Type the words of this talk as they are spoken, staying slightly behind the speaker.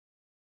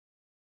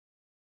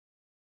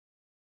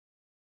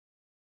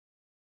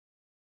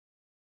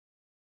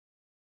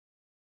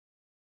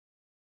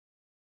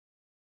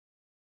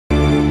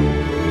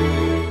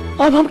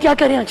अब हम क्या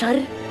करें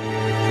आचार्य?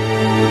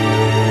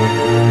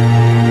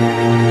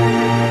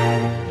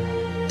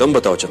 तुम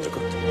बताओ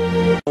चंद्रगुप्त,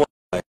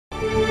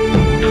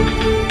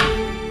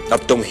 अब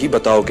तुम ही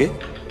बताओगे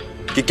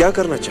कि क्या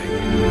करना चाहिए।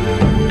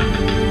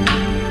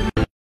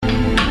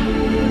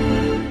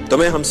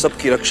 तुम्हें हम सब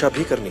की रक्षा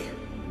भी करनी है।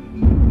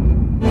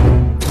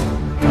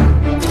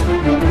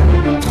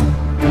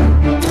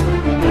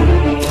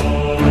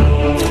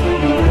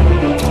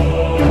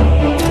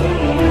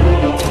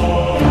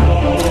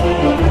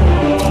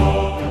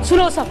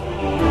 सुनो सब,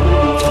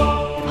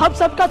 हम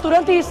सबका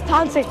तुरंत ही इस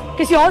स्थान से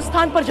किसी और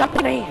स्थान पर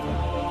जाना नहीं है।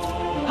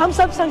 हम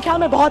सब संख्या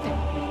में बहुत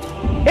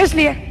हैं,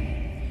 इसलिए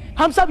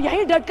हम सब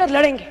यहीं डटकर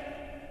लड़ेंगे।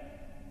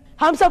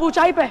 हम सब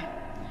ऊंचाई पे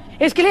हैं,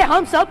 इसके लिए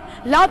हम सब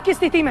लाभ की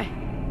स्थिति में हैं।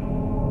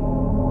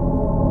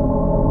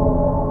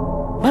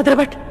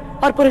 भद्रभट्ट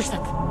और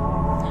पुरुषदत्त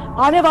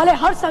आने वाले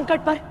हर संकट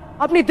पर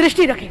अपनी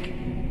दृष्टि रखेंगे,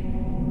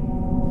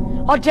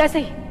 और जैसे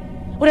ही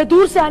उन्हें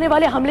दूर से आने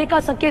वाले हमले का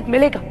संकेत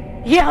मिलेगा,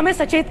 ये हमें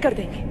सचेत कर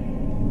देंगे,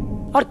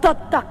 और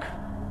तब तक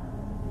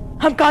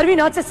हम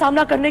कार्वीनाथ से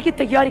सामना करने की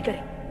तैयारी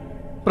करें।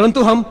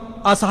 परंतु हम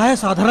असहाय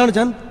साधारण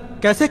जन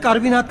कैसे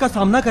कार्वीनाथ का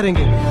सामना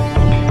करेंगे?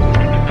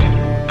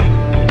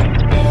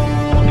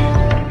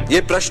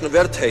 यह प्रश्न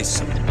व्यर्थ है इस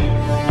समय।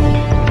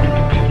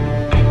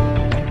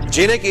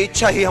 जीने की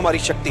इच्छा ही हमारी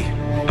शक्ति है।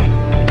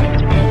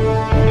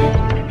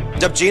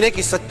 जब जीने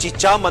की सच्ची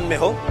चाह मन में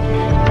हो,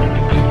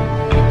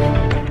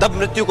 तब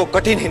मृत्यु को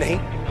कठिन ही नहीं,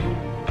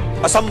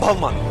 असंभव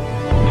मानो।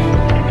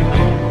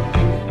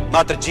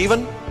 मात्र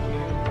जीवन,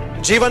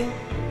 जीवन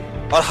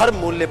और हर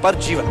मूल्य पर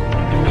जीवन।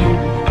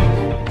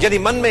 यदि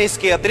मन में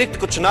इसके अतिरिक्त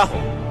कुछ ना हो,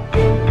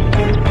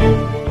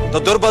 तो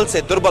दुर्बल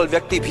से दुर्बल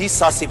व्यक्ति भी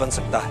साहसी बन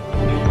सकता है।